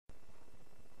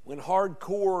when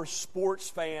hardcore sports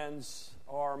fans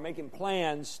are making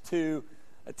plans to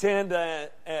attend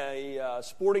a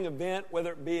sporting event,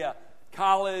 whether it be a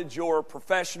college or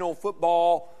professional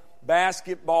football,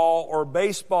 basketball, or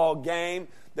baseball game,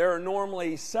 there are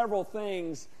normally several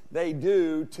things they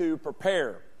do to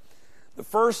prepare. The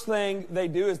first thing they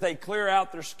do is they clear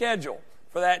out their schedule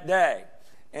for that day.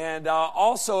 And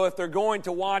also, if they're going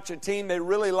to watch a team they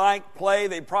really like play,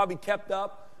 they probably kept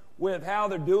up with how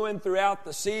they're doing throughout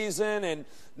the season and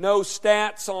know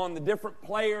stats on the different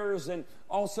players and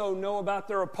also know about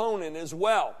their opponent as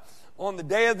well. On the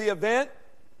day of the event,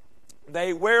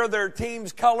 they wear their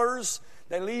team's colors.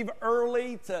 They leave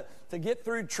early to get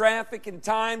through traffic in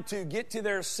time to get to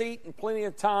their seat in plenty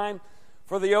of time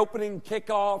for the opening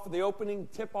kickoff, the opening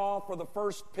tip-off, or the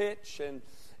first pitch.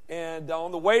 And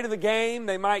on the way to the game,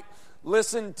 they might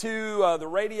listen to the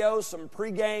radio, some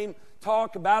pregame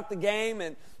talk about the game,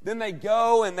 and then they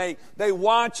go and they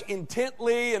watch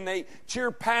intently and they cheer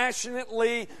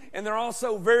passionately, and they're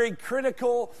also very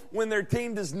critical when their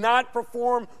team does not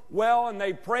perform well, and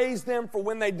they praise them for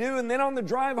when they do. And then on the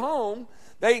drive home,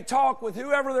 they talk with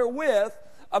whoever they're with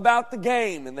about the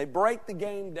game, and they break the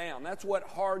game down. That's what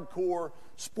hardcore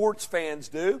sports fans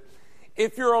do.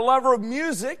 If you're a lover of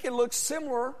music, it looks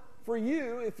similar for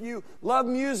you. If you love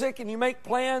music and you make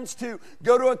plans to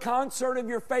go to a concert of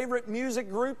your favorite music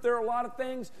group, there are a lot of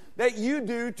things that you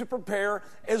do to prepare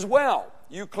as well.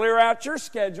 You clear out your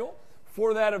schedule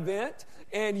for that event,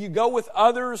 and you go with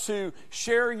others who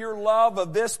share your love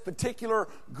of this particular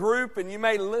group, and you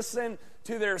may listen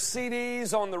to their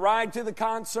CDs on the ride to the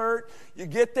concert. You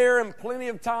get there in plenty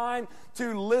of time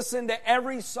to listen to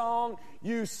every song.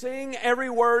 You sing every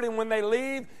word, and when they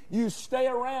leave, you stay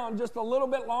around just a little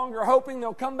bit longer, hoping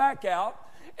they'll come back out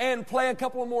and play a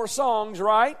couple of more songs,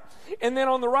 right? And then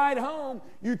on the ride home,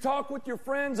 you talk with your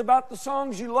friends about the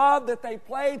songs you love that they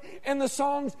played and the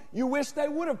songs you wish they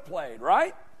would have played,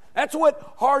 right? That's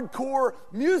what hardcore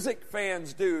music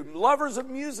fans do, lovers of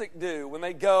music do when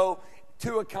they go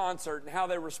to a concert, and how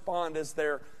they respond as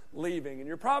they're leaving. And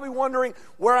you're probably wondering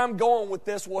where I'm going with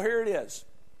this. Well, here it is.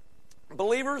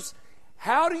 Believers,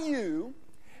 how do you,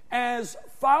 as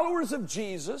followers of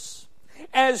Jesus,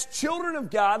 as children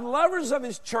of God, lovers of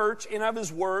His church and of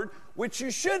His Word, which you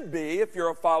should be if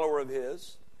you're a follower of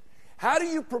His, how do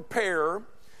you prepare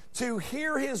to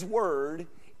hear His Word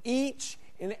each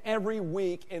and every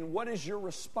week, and what is your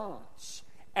response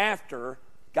after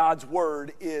God's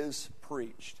Word is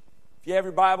preached? If you have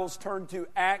your Bibles, turn to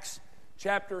Acts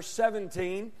chapter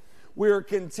 17. We're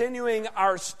continuing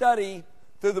our study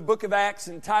through the book of Acts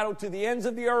entitled To the Ends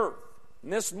of the Earth.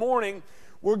 And this morning,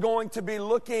 we're going to be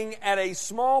looking at a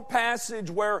small passage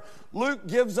where Luke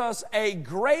gives us a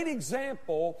great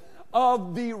example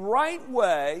of the right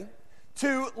way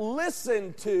to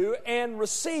listen to and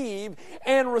receive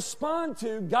and respond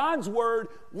to God's Word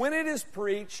when it is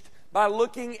preached by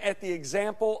looking at the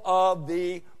example of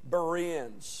the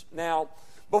Bereans. Now,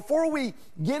 before we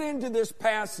get into this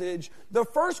passage, the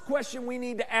first question we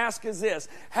need to ask is this: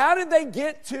 how did they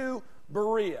get to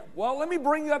Berea? Well, let me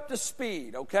bring you up to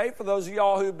speed, okay, for those of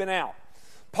y'all who've been out.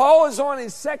 Paul is on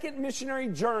his second missionary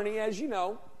journey, as you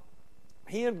know.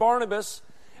 He and Barnabas,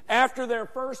 after their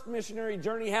first missionary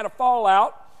journey, had a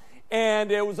fallout,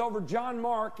 and it was over John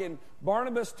Mark, and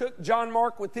Barnabas took John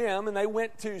Mark with him, and they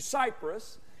went to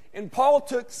Cyprus. And Paul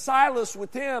took Silas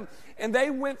with him, and they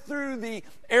went through the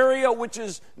area which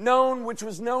was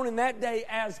known in that day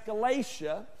as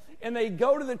Galatia. And they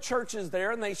go to the churches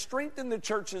there, and they strengthen the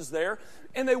churches there.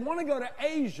 And they want to go to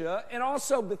Asia and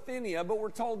also Bithynia, but we're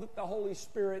told that the Holy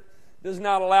Spirit does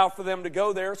not allow for them to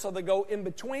go there. So they go in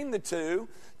between the two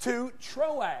to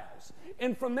Troas.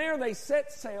 And from there they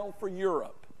set sail for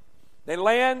Europe. They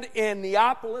land in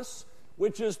Neapolis,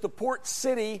 which is the port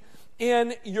city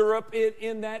in Europe,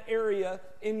 in that area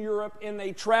in Europe, and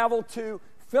they travel to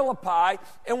Philippi.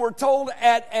 And we're told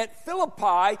at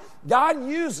Philippi, God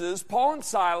uses Paul and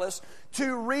Silas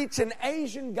to reach an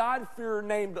Asian God-fearer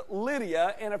named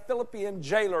Lydia and a Philippian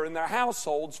jailer in their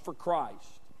households for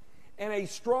Christ. And a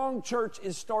strong church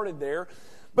is started there.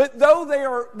 But though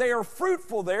they are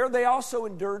fruitful there, they also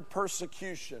endured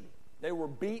persecution. They were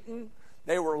beaten,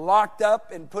 they were locked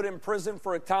up and put in prison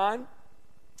for a time.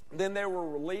 Then they were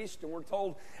released, and we're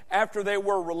told after they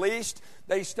were released,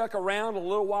 they stuck around a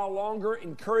little while longer,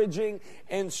 encouraging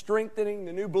and strengthening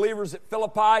the new believers at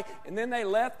Philippi. And then they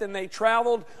left, and they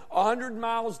traveled 100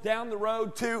 miles down the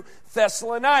road to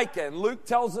Thessalonica. And Luke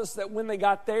tells us that when they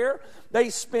got there, they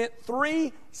spent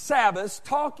 3 Sabbaths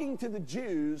talking to the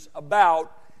Jews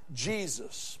about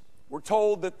Jesus. We're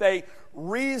told that they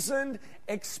reasoned,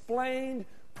 explained,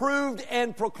 proved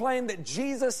and proclaimed that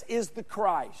Jesus is the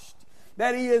Christ,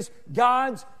 that He is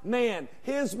God's man,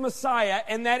 His Messiah,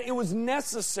 and that it was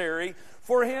necessary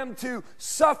for Him to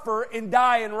suffer and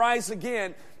die and rise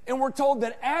again. And we're told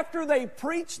that after they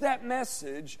preached that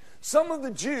message, some of the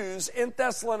Jews in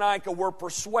Thessalonica were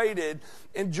persuaded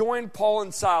and joined Paul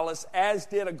and Silas, as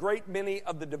did a great many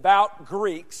of the devout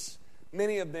Greeks,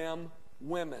 many of them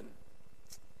women.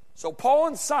 So Paul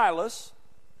and Silas,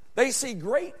 they see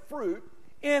great fruit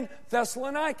in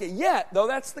Thessalonica. Yet, though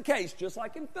that's the case, just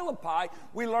like in Philippi,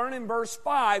 we learn in verse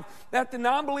 5 that the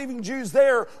non-believing Jews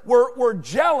there were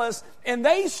jealous, and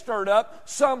they stirred up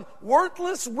some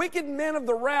worthless, wicked men of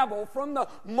the rabble from the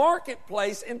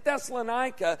marketplace in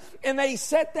Thessalonica, and they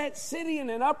set that city in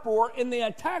an uproar, and they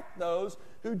attacked those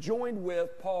who joined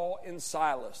with Paul and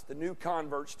Silas, the new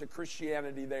converts to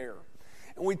Christianity there.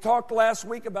 And we talked last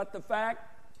week about the fact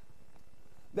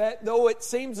that though it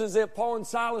seems as if Paul and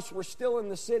Silas were still in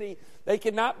the city, they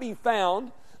could not be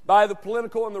found by the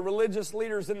political and the religious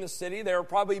leaders in the city. They were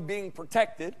probably being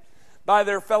protected by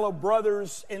their fellow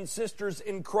brothers and sisters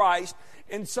in Christ.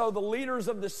 And so the leaders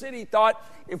of the city thought,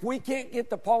 if we can't get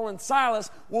to Paul and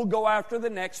Silas, we'll go after the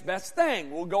next best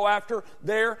thing. We'll go after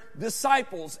their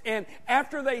disciples. And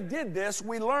after they did this,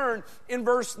 we learn in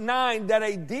verse 9 that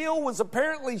a deal was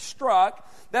apparently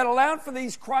struck that allowed for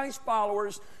these Christ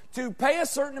followers to pay a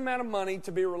certain amount of money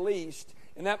to be released.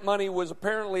 And that money was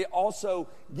apparently also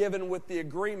given with the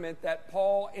agreement that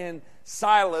Paul and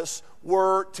Silas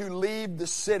were to leave the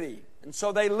city. And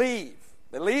so they leave.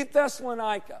 They leave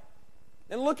Thessalonica.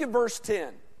 And look at verse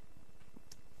 10.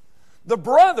 The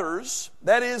brothers,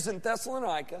 that is in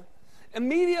Thessalonica,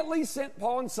 immediately sent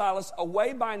Paul and Silas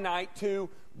away by night to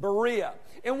Berea.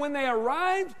 And when they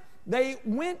arrived, they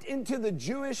went into the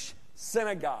Jewish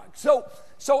synagogue.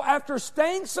 So after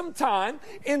staying some time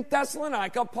in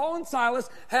Thessalonica, Paul and Silas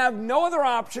have no other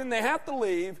option. They have to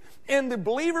leave, and the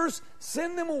believers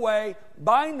send them away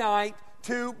by night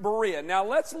to Berea. Now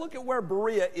let's look at where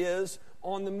Berea is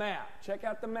on the map. Check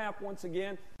out the map once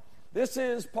again. This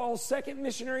is Paul's second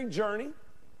missionary journey,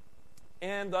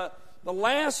 and the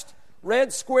last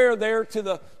red square there to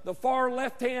the far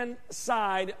left-hand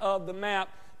side of the map,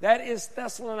 that is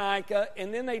Thessalonica,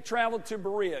 and then they traveled to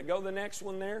Berea. Go to the next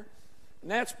one there.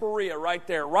 And that's Berea right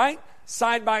there, right?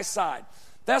 Side by side.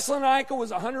 Thessalonica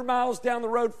was 100 miles down the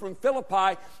road from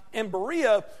Philippi, and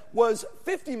Berea was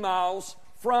 50 miles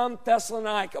from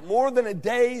Thessalonica. More than a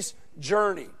day's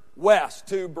journey west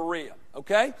to Berea,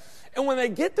 okay? And when they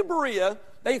get to Berea,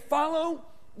 they follow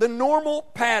the normal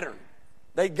pattern.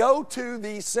 They go to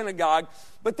the synagogue,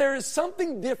 but there is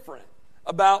something different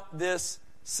about this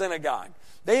synagogue.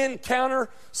 They encounter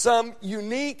some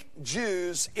unique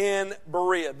Jews in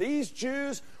Berea. These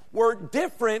Jews were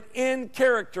different in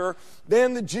character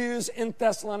than the Jews in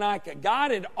Thessalonica.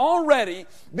 God had already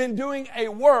been doing a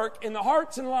work in the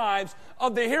hearts and lives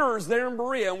of the hearers there in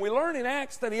Berea. And we learn in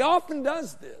Acts that He often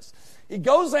does this. He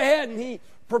goes ahead and He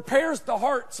prepares the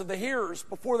hearts of the hearers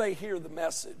before they hear the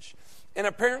message. And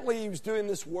apparently He was doing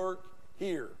this work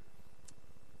here.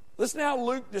 Listen to how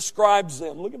Luke describes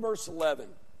them. Look at verse 11.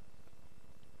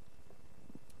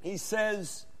 He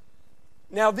says,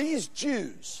 now these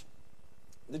Jews,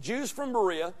 the Jews from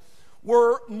Berea,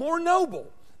 were more noble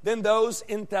than those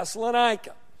in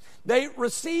Thessalonica. They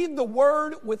received the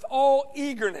word with all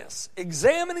eagerness,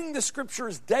 examining the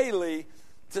Scriptures daily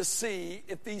to see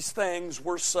if these things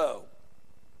were so.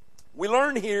 We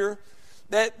learn here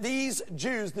that these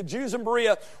Jews, the Jews in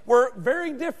Berea, were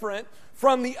very different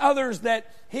from the others that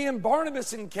he and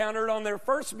Barnabas encountered on their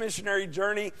first missionary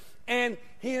journey, and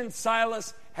he and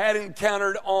Silas had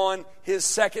encountered on his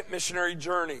second missionary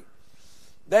journey.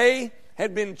 They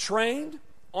had been trained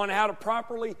on how to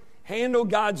properly handle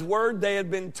God's Word. They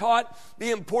had been taught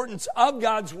the importance of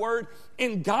God's Word,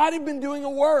 and God had been doing a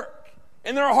work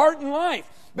in their heart and life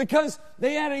because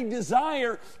they had a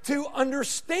desire to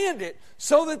understand it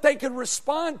so that they could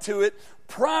respond to it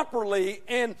properly.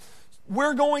 And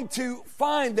we're going to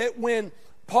find that when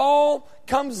Paul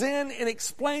comes in and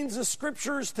explains the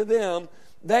Scriptures to them,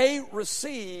 they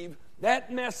receive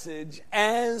that message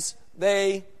as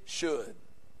they should.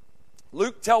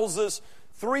 Luke tells us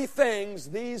three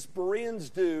things these Bereans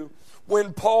do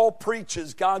when Paul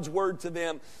preaches God's Word to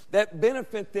them that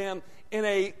benefit them in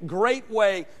a great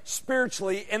way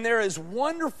spiritually. And there is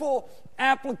wonderful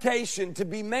application to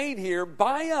be made here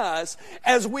by us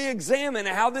as we examine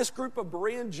how this group of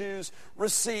Berean Jews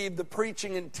received the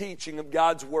preaching and teaching of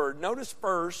God's Word. Notice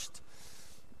first,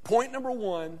 point number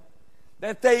one,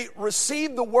 that they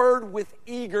received the Word with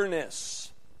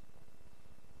eagerness.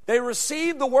 They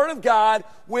received the Word of God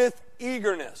with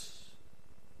eagerness.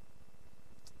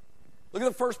 Look at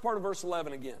the first part of verse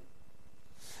 11 again.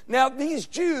 Now, these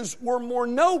Jews were more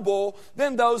noble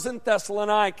than those in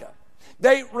Thessalonica.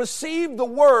 They received the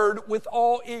word with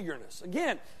all eagerness.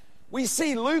 Again, we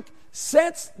see Luke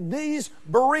sets these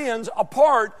Bereans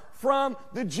apart from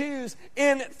the Jews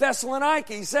in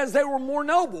Thessalonica. He says they were more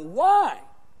noble. Why?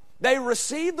 They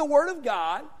received the word of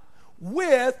God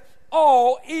with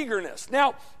all eagerness.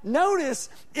 Now, notice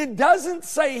it doesn't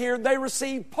say here they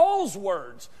received Paul's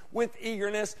words with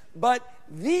eagerness, but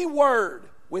the word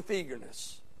with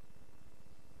eagerness.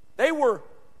 They were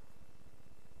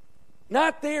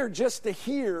not there just to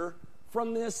hear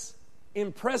from this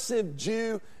impressive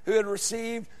Jew who had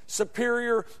received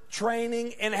superior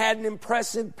training and had an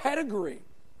impressive pedigree.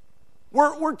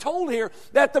 We're told here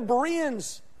that the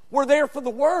Bereans were there for the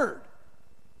word.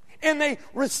 And they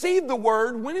received the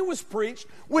word when it was preached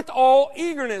with all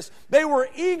eagerness. They were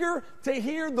eager to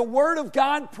hear the word of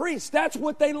God preached. That's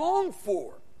what they longed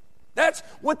for. That's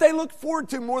what they looked forward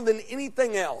to more than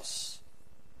anything else.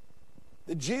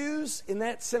 The Jews in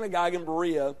that synagogue in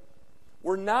Berea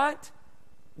were not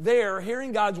there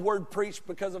hearing God's word preached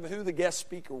because of who the guest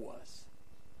speaker was.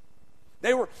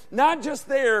 They were not just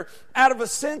there out of a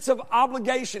sense of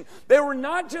obligation. They were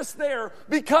not just there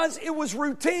because it was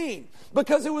routine,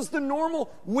 because it was the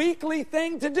normal weekly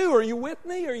thing to do. Are you with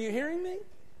me? Are you hearing me?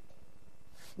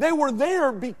 They were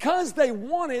there because they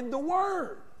wanted the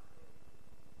word.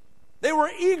 They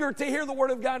were eager to hear the word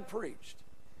of God preached.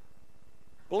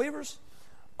 Believers,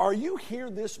 are you here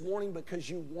this morning because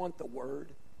you want the word?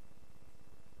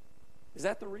 Is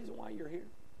that the reason why you're here?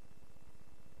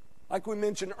 Like we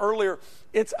mentioned earlier,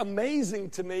 it's amazing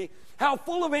to me how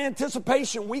full of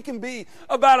anticipation we can be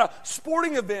about a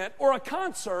sporting event or a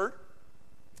concert,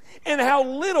 and how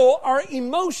little our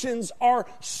emotions are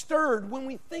stirred when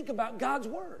we think about God's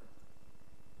word.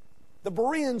 The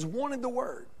Bereans wanted the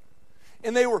word,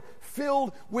 and they were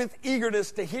filled with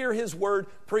eagerness to hear his word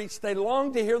preached. They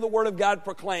longed to hear the word of God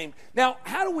proclaimed. Now,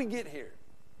 how do we get here?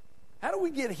 How do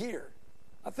we get here?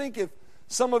 I think if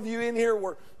some of you in here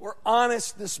were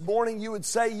honest this morning, you would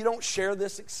say you don't share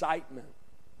this excitement.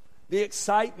 The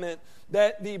excitement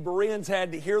that the Bereans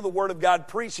had to hear the word of God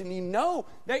preached, and you know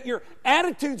that your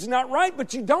attitude's not right,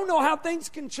 but you don't know how things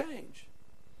can change.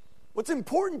 What's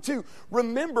important to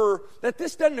remember that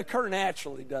this doesn't occur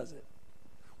naturally, does it?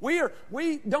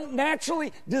 We don't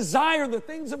naturally desire the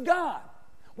things of God.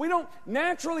 We don't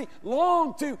naturally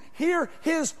long to hear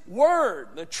his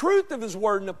word, the truth of his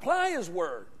word, and apply his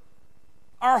word.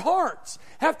 Our hearts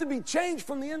have to be changed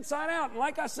from the inside out. And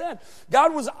like I said,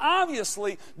 God was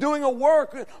obviously doing a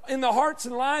work in the hearts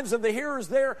and lives of the hearers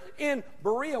there in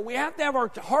Berea. We have to have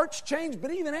our hearts changed. But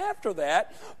even after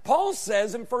that, Paul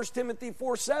says in 1 Timothy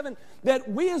 4:7 that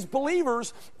we as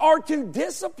believers are to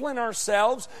discipline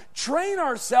ourselves, train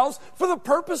ourselves for the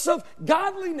purpose of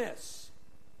godliness.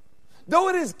 Though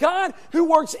it is God who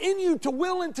works in you to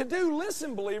will and to do,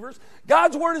 listen, believers,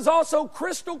 God's word is also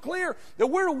crystal clear that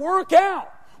we're to work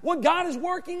out what God is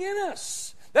working in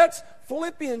us. That's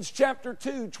Philippians chapter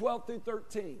 2, 12 through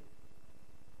 13.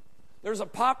 There's a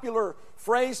popular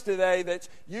phrase today that's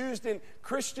used in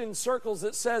Christian circles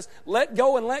that says, let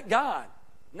go and let God.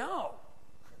 No.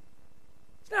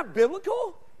 It's not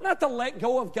biblical. We're not to let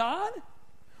go of God.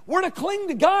 We're to cling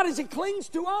to God as he clings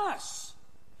to us.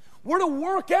 We're to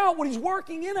work out what he's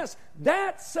working in us.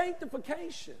 That's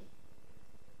sanctification.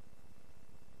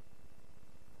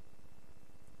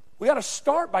 We got to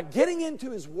start by getting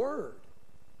into his word.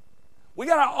 We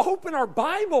got to open our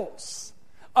Bibles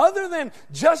other than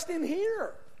just in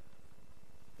here.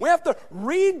 We have to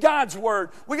read God's word.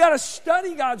 We got to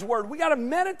study God's word. We got to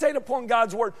meditate upon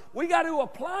God's word. We got to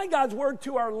apply God's word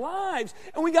to our lives.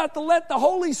 And we got to let the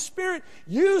Holy Spirit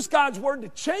use God's word to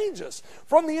change us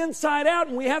from the inside out.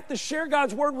 And we have to share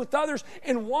God's word with others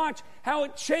and watch how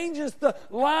it changes the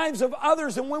lives of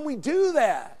others. And when we do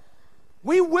that,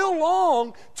 we will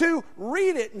long to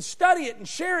read it and study it and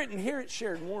share it and hear it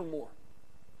shared more and more.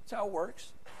 That's how it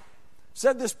works. I've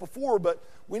said this before, but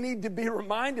we need to be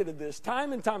reminded of this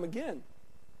time and time again.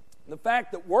 The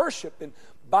fact that worship and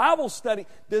Bible study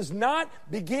does not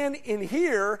begin in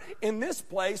here, in this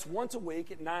place, once a week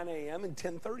at 9 a.m. and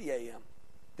 10:30 a.m.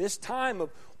 This time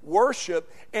of worship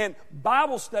and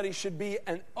Bible study should be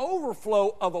an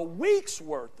overflow of a week's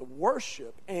worth of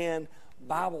worship and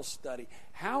Bible study.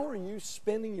 How are you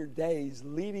spending your days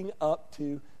leading up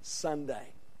to Sunday?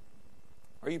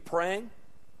 Are you praying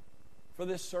for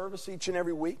this service each and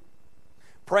every week?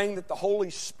 Praying that the Holy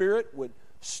Spirit would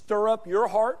stir up your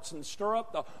hearts and stir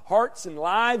up the hearts and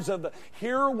lives of the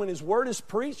hearer when his word is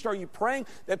preached? Are you praying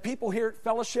that people here at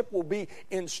Fellowship will be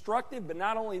instructed, but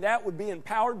not only that, would be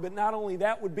empowered, but not only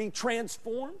that, would be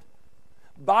transformed?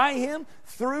 by Him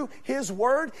through His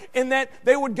Word, and that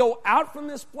they would go out from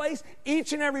this place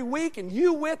each and every week, and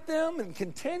you with them, and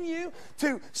continue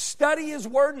to study His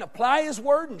Word and apply His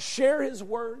Word and share His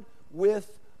Word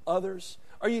with others?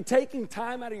 Are you taking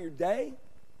time out of your day,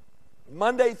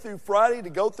 Monday through Friday, to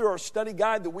go through our study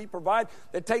guide that we provide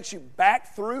that takes you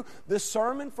back through the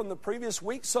sermon from the previous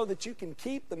week so that you can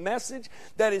keep the message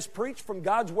that is preached from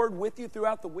God's Word with you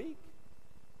throughout the week?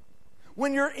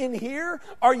 When you're in here,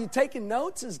 are you taking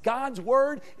notes as God's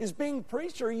Word is being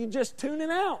preached, or are you just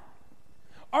tuning out?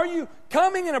 Are you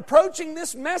coming and approaching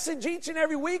this message each and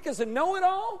every week as a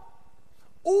know-it-all?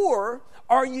 Or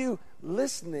are you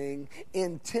listening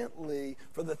intently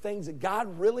for the things that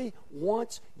God really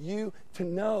wants you to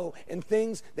know, and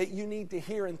things that you need to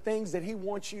hear, and things that He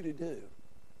wants you to do?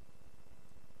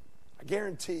 I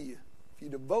guarantee you, if you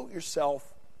devote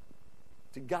yourself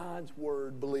to God's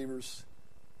Word, believers,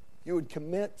 you would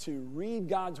commit to read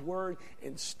God's Word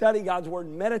and study God's Word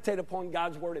and meditate upon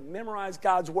God's Word and memorize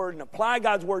God's Word and apply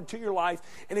God's Word to your life.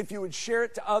 And if you would share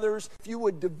it to others, if you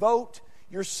would devote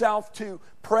yourself to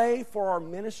pray for our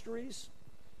ministries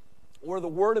where the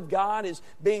Word of God is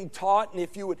being taught, and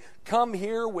if you would come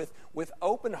here with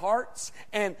open hearts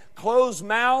and closed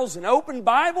mouths and open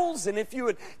Bibles, and if you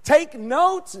would take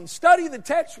notes and study the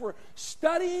text we're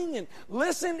studying and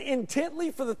listen intently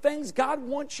for the things God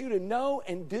wants you to know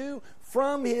and do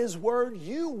from His Word,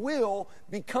 you will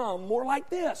become more like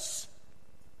this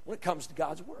when it comes to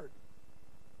God's Word.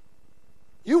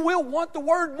 You will want the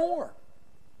Word more.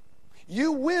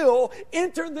 You will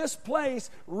enter this place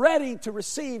ready to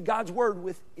receive God's Word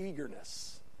with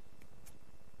eagerness.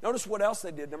 Notice what else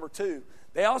they did. Number 2,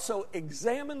 they also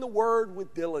examined the Word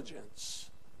with diligence.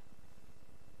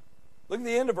 Look at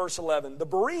the end of verse 11. The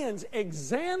Bereans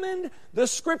examined the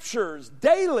Scriptures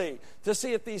daily to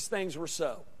see if these things were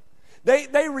so.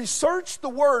 They researched the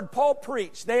Word Paul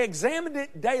preached. They examined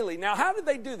it daily. Now, how did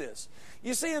they do this?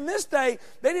 You see, in this day,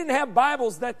 they didn't have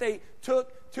Bibles that they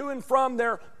took to and from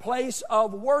their place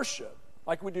of worship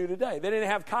like we do today. They didn't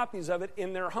have copies of it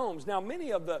in their homes. Now,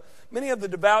 many of the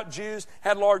devout Jews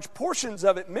had large portions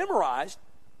of it memorized,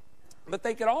 but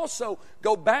they could also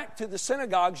go back to the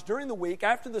synagogues during the week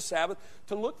after the Sabbath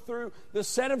to look through the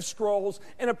set of scrolls.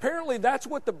 And apparently that's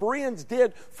what the Bereans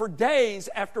did for days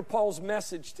after Paul's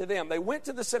message to them. They went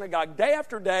to the synagogue day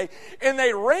after day, and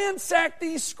they ransacked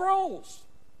these scrolls,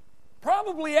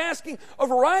 probably asking a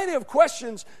variety of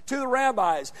questions to the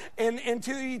rabbis and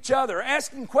to each other,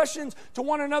 asking questions to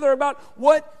one another about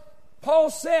what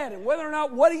Paul said and whether or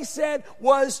not what he said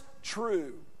was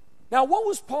true. Now, what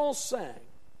was Paul saying?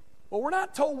 Well, we're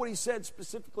not told what he said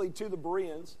specifically to the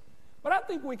Bereans, but I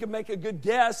think we can make a good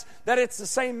guess that it's the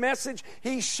same message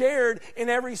he shared in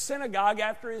every synagogue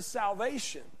after his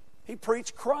salvation. He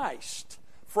preached Christ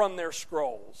from their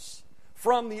scrolls,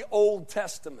 from the Old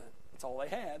Testament. That's all they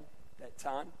had at that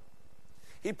time.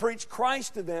 He preached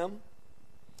Christ to them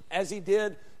as he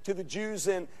did to the Jews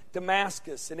in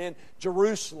Damascus and in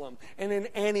Jerusalem and in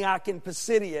Antioch and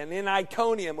Pisidia and in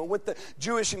Iconium, and with the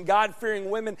Jewish and God-fearing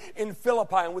women in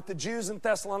Philippi and with the Jews in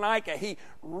Thessalonica. He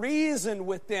reasoned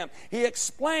with them. He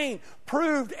explained,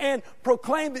 proved, and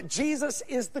proclaimed that Jesus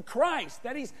is the Christ,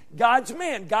 that He's God's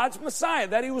man, God's Messiah,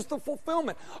 that He was the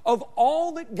fulfillment of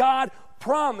all that God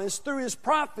promised through His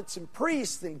prophets and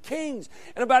priests and kings,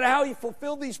 and about how He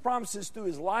fulfilled these promises through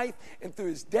His life and through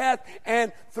His death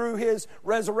and through His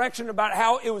resurrection, about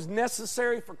how it was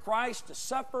necessary for Christ to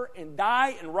suffer and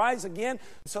die and rise again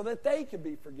so that they could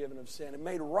be forgiven of sin and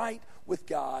made right with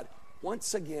God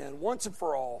once again, once and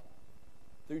for all,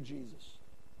 through Jesus.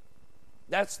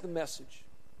 That's the message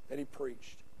that he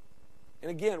preached. And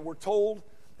again, we're told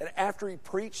that after he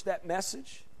preached that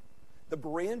message, the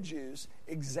Berean Jews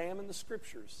examined the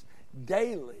Scriptures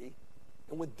daily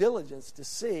and with diligence to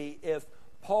see if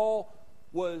Paul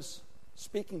was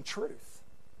speaking truth.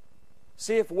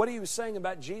 See if what he was saying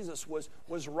about Jesus was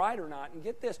right or not. And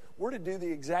get this, we're to do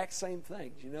the exact same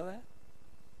thing. Do you know that?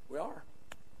 We are.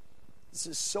 This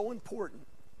is so important.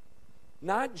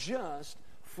 Not just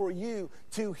for you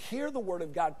to hear the Word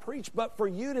of God preached, but for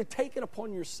you to take it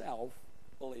upon yourself,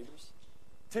 believers,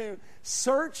 to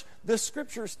search the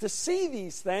Scriptures to see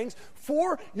these things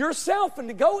for yourself and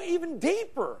to go even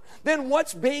deeper than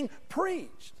what's being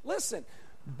preached. Listen,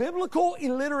 biblical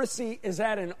illiteracy is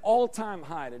at an all-time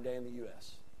high today in the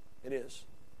U.S. It is.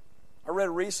 I read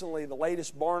recently the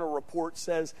latest Barna report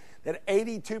says that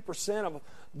 82% of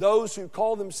those who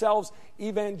call themselves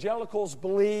evangelicals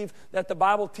believe that the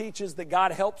Bible teaches that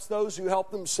God helps those who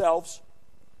help themselves.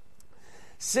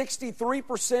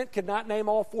 63% could not name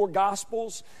all 4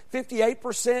 Gospels.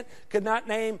 58% could not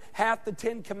name half the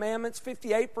 10 Commandments.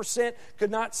 58%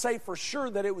 could not say for sure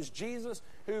that it was Jesus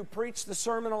who preached the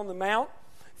Sermon on the Mount.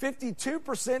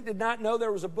 52% did not know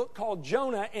there was a book called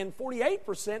Jonah, and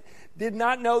 48% did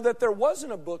not know that there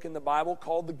wasn't a book in the Bible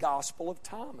called the Gospel of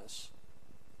Thomas.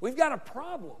 We've got a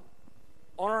problem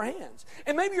on our hands.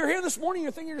 And maybe you're here this morning,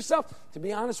 you're thinking to yourself, to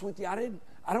be honest with you,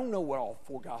 I don't know what all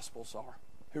 4 Gospels are.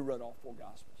 Who wrote all 4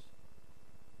 Gospels?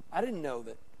 I didn't know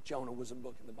that Jonah was a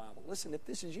book in the Bible. Listen, if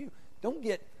this is you, don't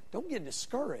get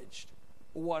discouraged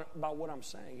by what I'm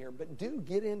saying here, but do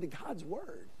get into God's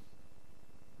Word.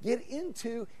 Get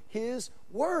into His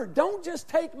Word. Don't just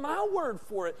take my word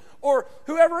for it or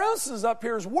whoever else is up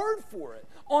here's word for it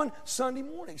on Sunday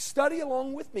morning. Study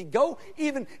along with me. Go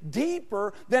even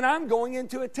deeper than I'm going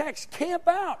into a text. Camp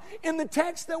out in the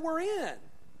text that we're in.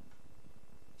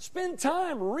 Spend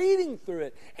time reading through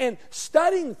it and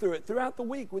studying through it throughout the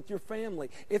week with your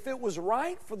family. If it was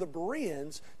right for the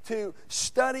Bereans to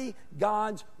study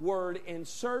God's Word and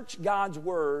search God's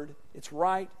Word, it's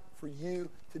right for you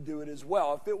to do it as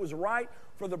well. If it was right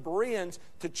for the Bereans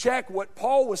to check what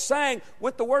Paul was saying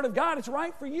with the Word of God, it's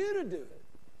right for you to do it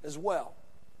as well.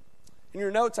 In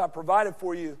your notes, I provided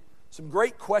for you some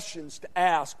great questions to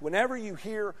ask whenever you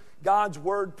hear God's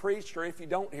Word preached or if you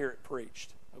don't hear it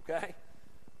preached, okay?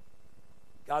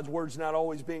 God's Word's not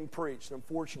always being preached,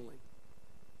 unfortunately.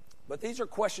 But these are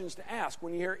questions to ask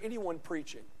when you hear anyone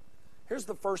preaching. Here's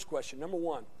the first question. Number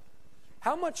 1,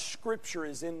 how much Scripture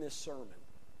is in this sermon?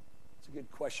 It's a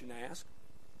good question to ask.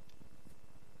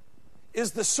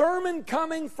 Is the sermon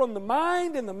coming from the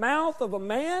mind and the mouth of a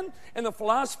man and the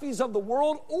philosophies of the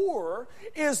world, or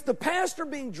is the pastor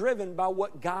being driven by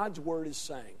what God's Word is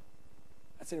saying?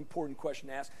 That's an important question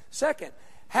to ask. Second,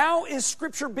 how is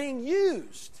Scripture being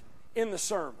used in the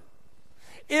sermon?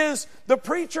 Is the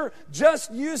preacher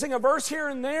just using a verse here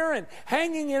and there and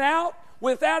hanging it out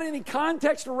without any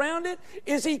context around it?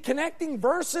 Is he connecting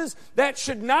verses that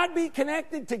should not be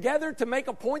connected together to make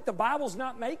a point the Bible's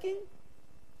not making?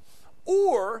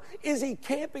 Or is he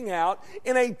camping out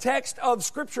in a text of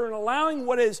Scripture and allowing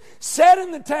what is said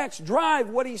in the text drive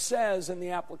what he says in the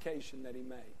application that he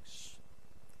makes?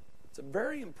 It's a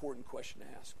very important question to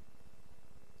ask.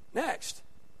 Next,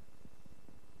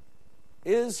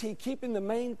 is he keeping the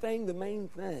main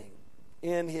thing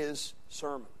in his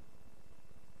sermon?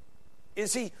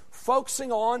 Is he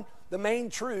focusing on the main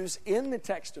truths in the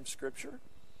text of Scripture?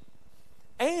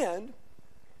 And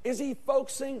is he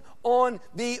focusing on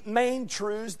the main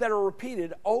truths that are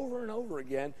repeated over and over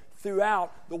again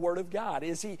throughout the Word of God?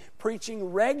 Is he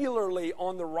preaching regularly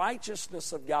on the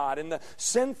righteousness of God and the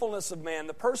sinfulness of man,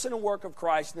 the person and work of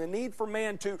Christ, and the need for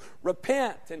man to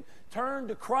repent and turn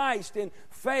to Christ in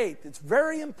faith? It's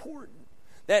very important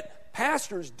that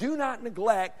pastors do not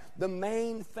neglect the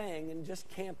main thing and just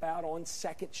camp out on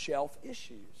second shelf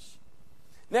issues.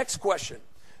 Next question.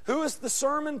 Who is the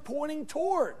sermon pointing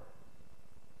toward?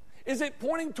 Is it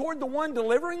pointing toward the one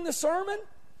delivering the sermon?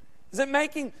 Is it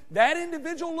making that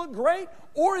individual look great?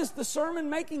 Or is the sermon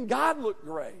making God look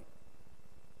great?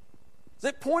 Is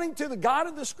it pointing to the God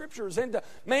of the Scriptures and to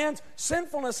man's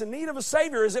sinfulness and need of a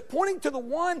Savior? Is it pointing to the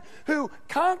one who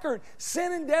conquered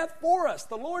sin and death for us,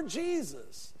 the Lord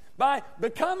Jesus, by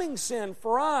becoming sin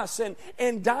for us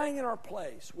and dying in our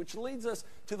place? Which leads us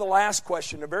to the last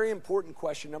question, a very important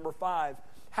question, number 5.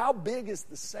 How big is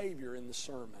the Savior in the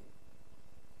sermon?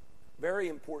 Very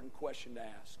important question to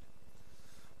ask.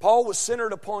 Paul was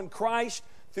centered upon Christ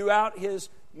throughout his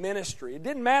ministry. It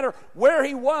didn't matter where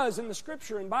he was in the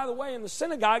Scripture. And by the way, in the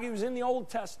synagogue, he was in the Old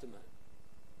Testament.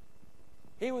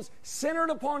 He was centered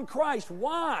upon Christ.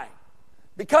 Why?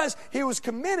 Because he was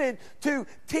committed to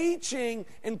teaching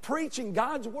and preaching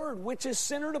God's Word, which is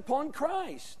centered upon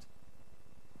Christ.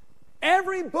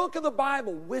 Every book of the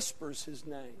Bible whispers His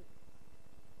name.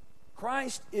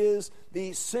 Christ is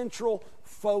the central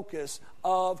focus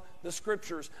of the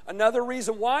Scriptures. Another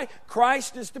reason why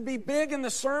Christ is to be big in the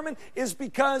sermon is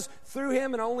because through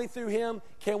Him and only through Him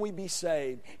can we be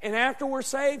saved. And after we're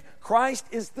saved, Christ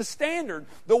is the standard,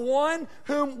 the one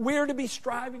whom we're to be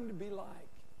striving to be like.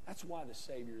 That's why the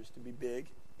Savior is to be big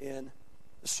in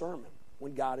the sermon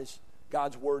when God's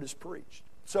Word is preached.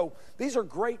 So these are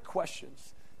great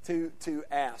questions to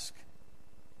ask.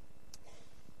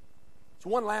 So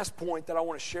one last point that I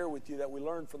want to share with you that we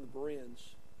learned from the Bereans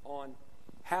on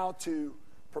how to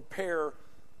prepare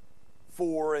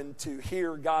for and to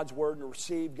hear God's Word and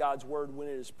receive God's Word when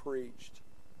it is preached.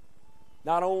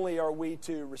 Not only are we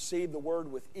to receive the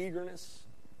Word with eagerness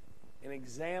and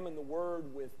examine the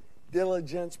Word with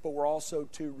diligence, but we're also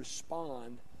to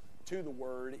respond to the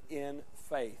Word in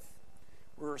faith.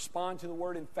 We respond to the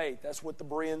word in faith. That's what the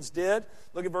Bereans did.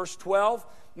 Look at verse 12.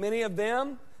 Many of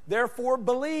them, therefore,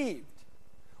 believed,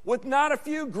 with not a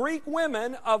few Greek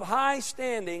women of high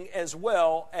standing as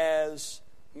well as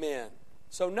men.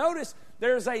 So notice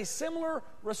there's a similar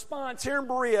response here in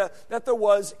Berea that there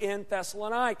was in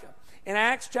Thessalonica. In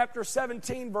Acts chapter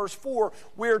 17, verse 4,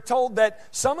 we are told that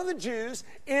some of the Jews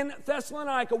in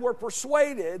Thessalonica were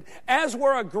persuaded, as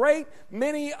were a great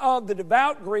many of the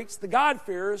devout Greeks, the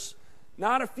God-fearers,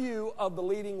 not a few of the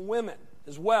leading women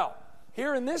as well.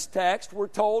 Here in this text, we're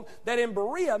told that in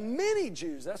Berea, many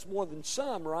Jews, that's more than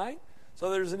some, right? So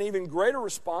there's an even greater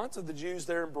response of the Jews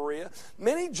there in Berea.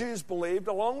 Many Jews believed,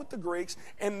 along with the Greeks,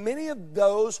 and many of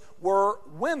those were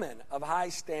women of high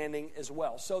standing as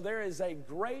well. So there is a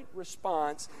great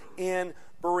response in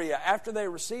Berea. After they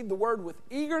received the word with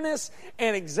eagerness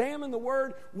and examined the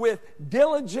word with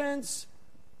diligence,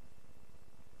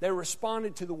 they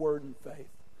responded to the word in faith.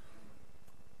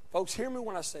 Folks, hear me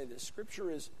when I say this. Scripture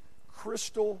is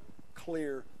crystal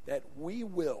clear that we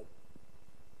will,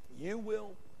 you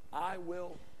will, I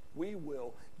will, we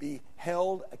will be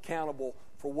held accountable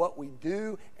for what we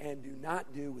do and do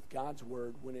not do with God's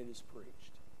word when it is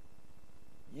preached.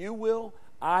 You will,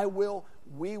 I will,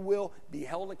 we will be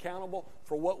held accountable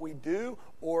for what we do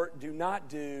or do not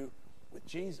do with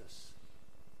Jesus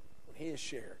when He is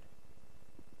shared.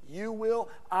 You will,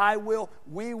 I will,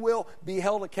 we will be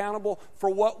held accountable for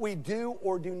what we do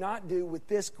or do not do with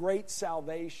this great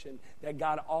salvation that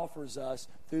God offers us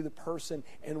through the person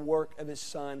and work of His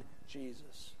Son,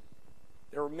 Jesus.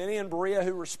 There were many in Berea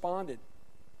who responded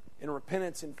in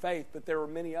repentance and faith, but there were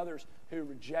many others who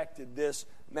rejected this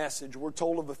message. We're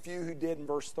told of a few who did in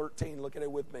verse 13. Look at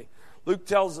it with me. Luke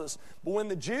tells us, but when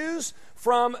the Jews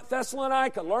from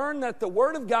Thessalonica learned that the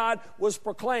word of God was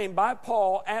proclaimed by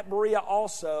Paul at Berea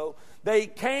also, they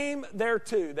came there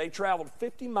too. They traveled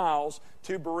 50 miles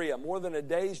to Berea, more than a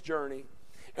day's journey.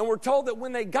 And we're told that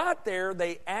when they got there,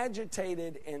 they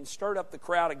agitated and stirred up the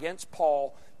crowd against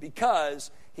Paul because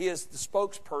he is the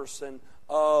spokesperson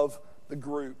of the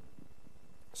group.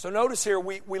 So notice here,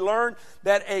 we learn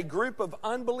that a group of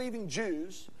unbelieving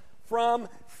Jews from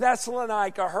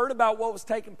Thessalonica heard about what was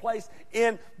taking place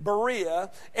in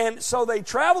Berea, and so they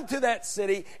traveled to that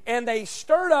city, and they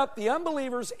stirred up the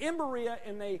unbelievers in Berea,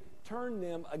 and they turned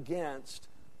them against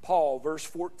Paul. Verse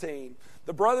 14.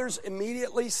 The brothers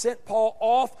immediately sent Paul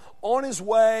off on his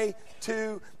way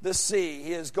to the sea.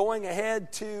 He is going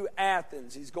ahead to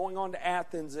Athens. He's going on to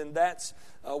Athens, and that's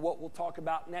what we'll talk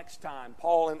about next time,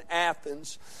 Paul in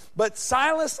Athens. But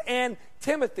Silas and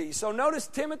Timothy. So notice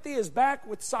Timothy is back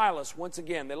with Silas once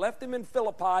again. They left him in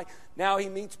Philippi. Now he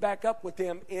meets back up with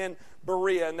him in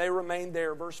Berea, and they remain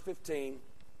there. Verse 15.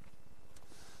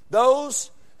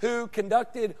 Those who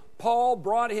conducted Paul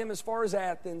brought him as far as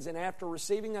Athens, and after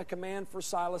receiving a command for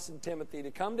Silas and Timothy to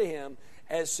come to him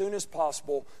as soon as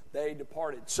possible, they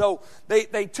departed. So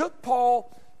they took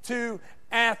Paul to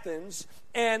Athens,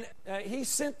 and he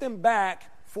sent them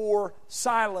back for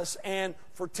Silas and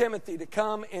for Timothy to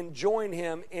come and join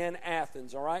him in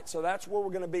Athens. All right, so that's where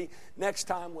we're going to be next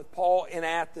time with Paul in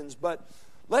Athens. But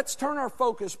let's turn our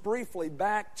focus briefly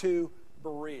back to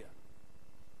Berea.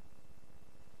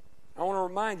 I want to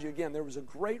remind you again, there was a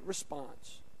great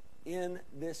response in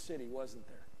this city, wasn't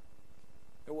there?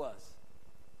 There was.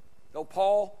 Though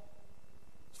Paul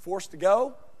was forced to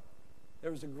go,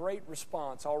 there was a great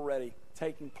response already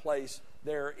taking place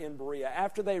there in Berea.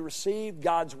 After they received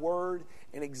God's word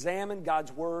and examined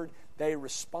God's word, they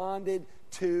responded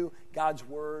to God's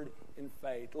word in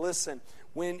faith. Listen,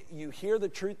 when you hear the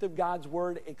truth of God's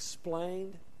word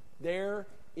explained, there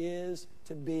is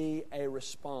to be a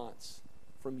response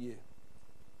from you.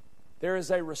 There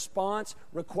is a response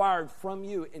required from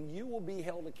you, and you will be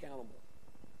held accountable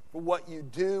for what you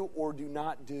do or do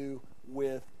not do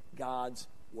with God's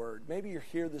word. Maybe you're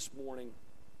here this morning.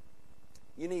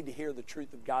 You need to hear the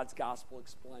truth of God's gospel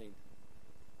explained.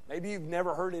 Maybe you've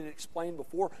never heard it explained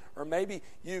before, or maybe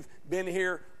you've been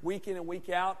here week in and week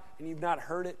out and you've not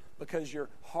heard it because your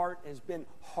heart has been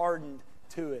hardened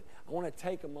to it. I want to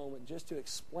take a moment just to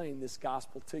explain this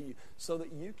gospel to you so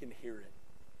that you can hear it,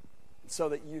 so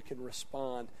that you can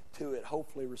respond to it,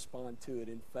 hopefully respond to it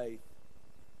in faith.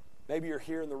 Maybe you're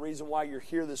here, and the reason why you're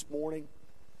here this morning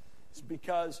is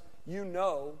because you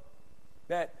know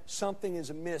that something is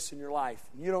amiss in your life.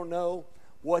 You don't know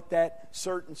what that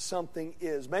certain something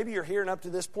is. Maybe you're here, and up to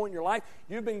this point in your life,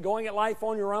 you've been going at life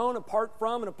on your own, apart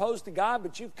from and opposed to God,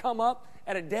 but you've come up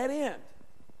at a dead end.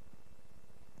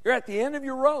 You're at the end of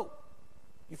your rope.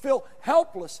 You feel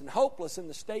helpless and hopeless in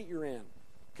the state you're in,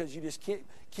 because you just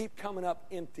keep coming up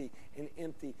empty and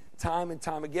empty time and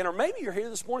time again. Or maybe you're here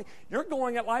this morning, you're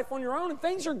going at life on your own and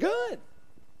things are good.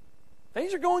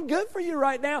 Things are going good for you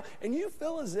right now, and you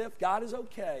feel as if God is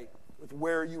okay with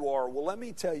where you are. Well, let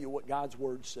me tell you what God's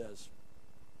Word says.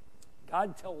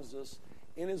 God tells us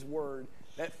in His Word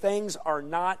that things are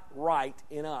not right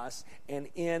in us and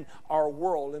in our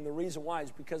world, and the reason why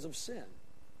is because of sin.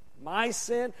 My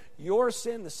sin, your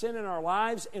sin, the sin in our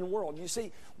lives and world. You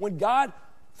see, when God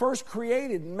first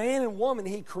created man and woman,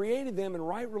 He created them in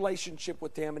right relationship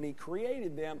with Him, and He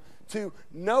created them to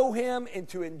know Him and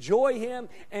to enjoy Him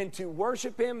and to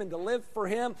worship Him and to live for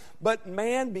Him. But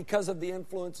man, because of the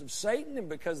influence of Satan and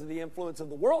because of the influence of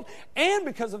the world and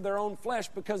because of their own flesh,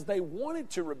 because they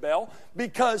wanted to rebel,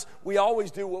 because we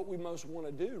always do what we most want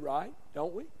to do, right?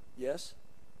 Don't we? Yes.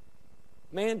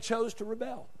 Man chose to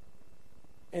rebel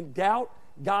and doubt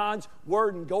God's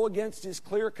Word and go against His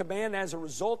clear command. As a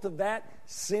result of that,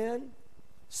 sin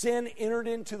entered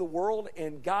into the world,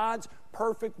 and God's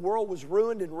perfect world was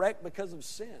ruined and wrecked because of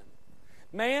sin.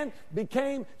 Man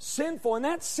became sinful, and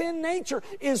that sin nature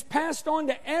is passed on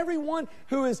to everyone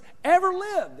who has ever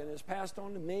lived, and is passed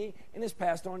on to me, and is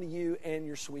passed on to you and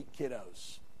your sweet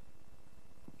kiddos.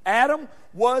 Adam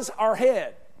was our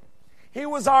head. He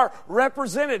was our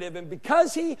representative, and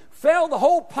because he fell, the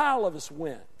whole pile of us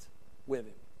went with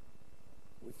him.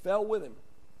 We fell with him.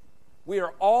 We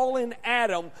are all in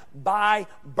Adam by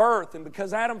birth, and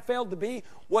because Adam failed to be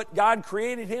what God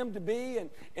created him to be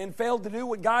and failed to do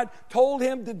what God told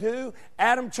him to do,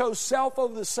 Adam chose self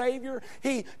over the Savior.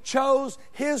 He chose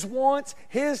his wants,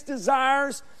 his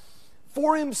desires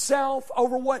for himself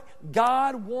over what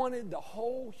God wanted. The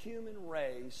whole human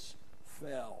race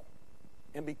fell.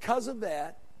 And because of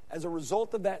that, as a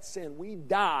result of that sin, we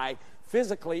die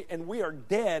physically and we are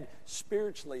dead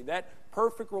spiritually. That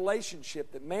perfect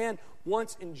relationship that man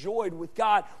once enjoyed with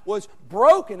God was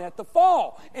broken at the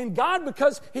fall. And God,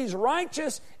 because He's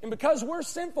righteous and because we're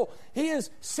sinful, He is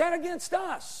set against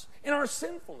us in our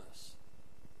sinfulness.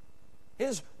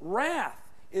 His wrath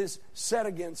is set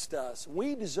against us.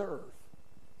 We deserve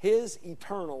His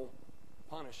eternal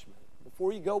punishment.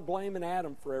 Before you go blaming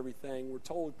Adam for everything, we're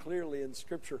told clearly in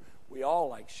Scripture, we all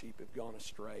like sheep have gone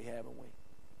astray, haven't we?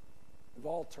 We've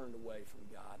all turned away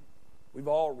from God. We've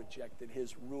all rejected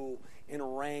His rule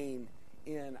and reign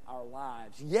in our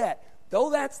lives. Yet,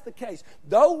 though that's the case,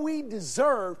 though we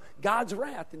deserve God's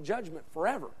wrath and judgment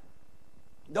forever,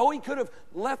 though He could have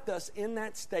left us in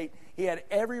that state, He had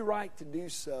every right to do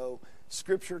so.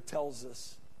 Scripture tells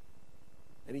us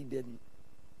that He didn't.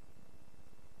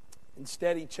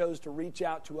 Instead, He chose to reach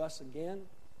out to us again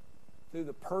through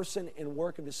the person and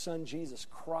work of His Son, Jesus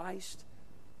Christ,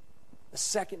 the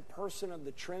second person of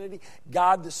the Trinity.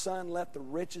 God the Son left the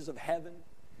riches of heaven.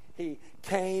 He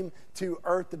came to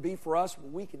earth to be for us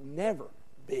what we could never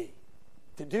be,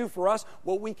 to do for us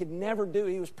what we could never do.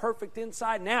 He was perfect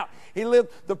inside and out. He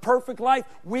lived the perfect life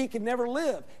we could never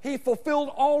live. He fulfilled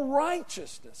all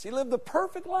righteousness. He lived the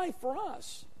perfect life for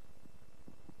us.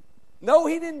 No,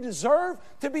 He didn't deserve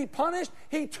to be punished.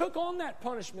 He took on that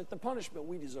punishment, the punishment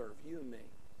we deserve, you and me.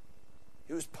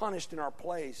 He was punished in our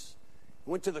place.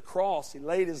 He went to the cross. He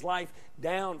laid His life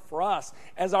down for us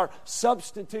as our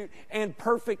substitute and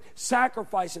perfect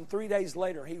sacrifice. And 3 days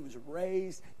later, He was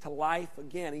raised to life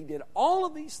again. He did all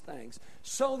of these things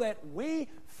so that we,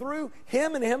 through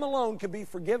Him and Him alone, could be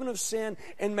forgiven of sin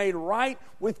and made right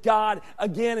with God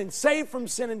again and saved from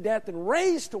sin and death and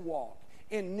raised to walk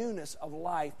in newness of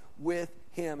life with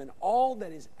Him. And all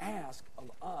that is asked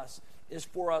of us is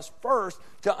for us first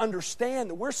to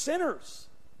understand that we're sinners.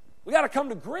 We got to come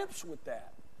to grips with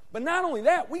that. But not only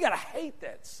that, we got to hate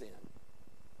that sin.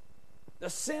 The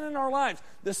sin in our lives,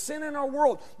 the sin in our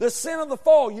world, the sin of the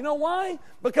fall. You know why?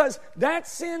 Because that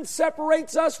sin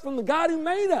separates us from the God who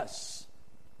made us,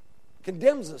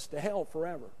 condemns us to hell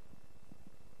forever.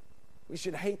 We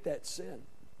should hate that sin.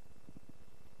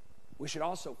 We should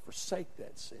also forsake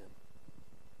that sin.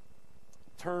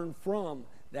 Turn from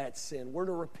that sin. We're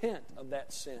to repent of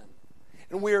that sin.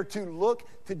 And we are to look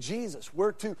to Jesus.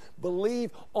 We're to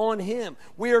believe on Him.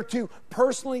 We are to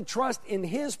personally trust in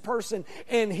His person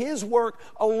and His work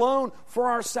alone for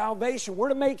our salvation. We're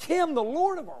to make Him the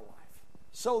Lord of our life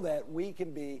so that we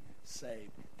can be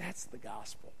saved. That's the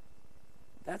gospel.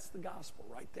 That's the gospel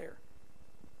right there.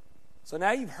 So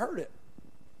now you've heard it.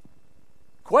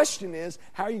 Question is,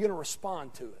 how are you going to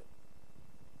respond to it?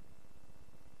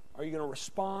 Are you going to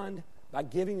respond by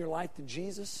giving your life to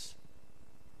Jesus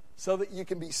so that you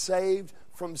can be saved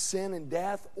from sin and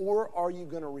death, or are you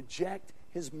going to reject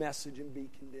His message and be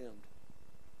condemned?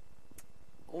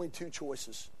 Only two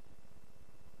choices.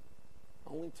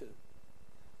 Only two.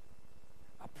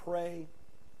 I pray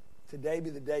today be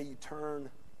the day you turn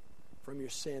from your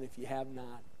sin if you have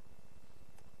not.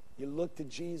 You look to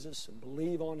Jesus and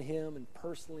believe on Him and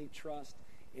personally trust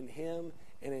in Him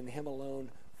and in Him alone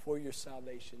for your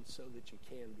salvation so that you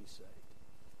can be saved.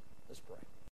 Let's pray.